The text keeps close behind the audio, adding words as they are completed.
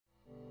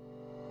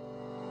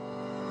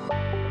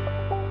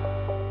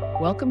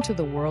Welcome to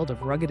the world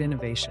of rugged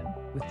innovation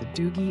with the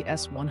DOOGEE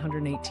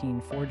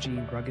S118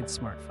 4G rugged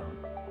smartphone.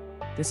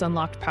 This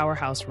unlocked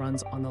powerhouse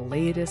runs on the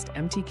latest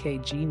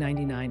MTK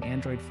G99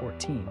 Android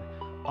 14,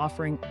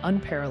 offering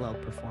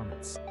unparalleled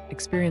performance.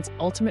 Experience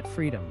ultimate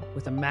freedom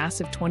with a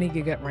massive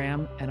 20GB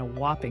RAM and a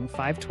whopping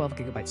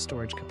 512GB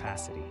storage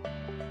capacity.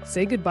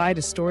 Say goodbye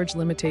to storage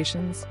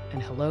limitations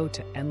and hello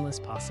to endless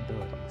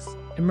possibilities.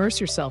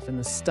 Immerse yourself in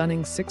the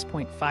stunning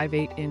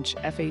 6.58-inch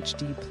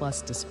FHD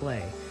Plus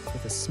display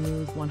with a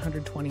smooth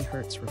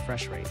 120Hz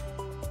refresh rate.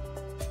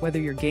 Whether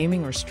you're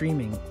gaming or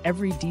streaming,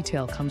 every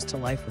detail comes to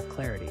life with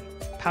clarity.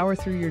 Power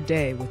through your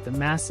day with the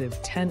massive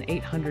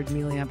 10800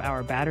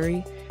 mAh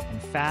battery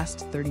and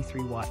fast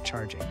 33-watt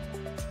charging.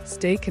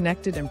 Stay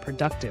connected and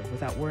productive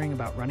without worrying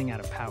about running out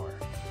of power.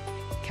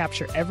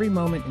 Capture every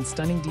moment in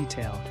stunning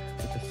detail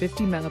with the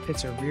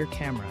 50-megapixel rear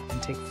camera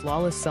and take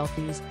flawless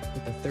selfies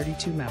with the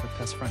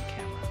 32-megapixel front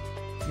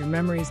camera. Your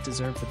memories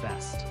deserve the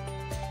best.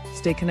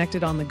 Stay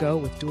connected on the go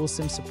with dual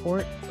SIM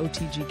support,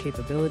 OTG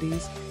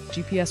capabilities,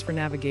 GPS for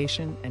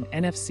navigation, and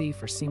NFC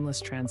for seamless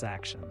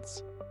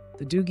transactions.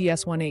 The DOOGEE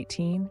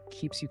S118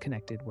 keeps you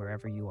connected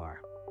wherever you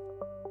are.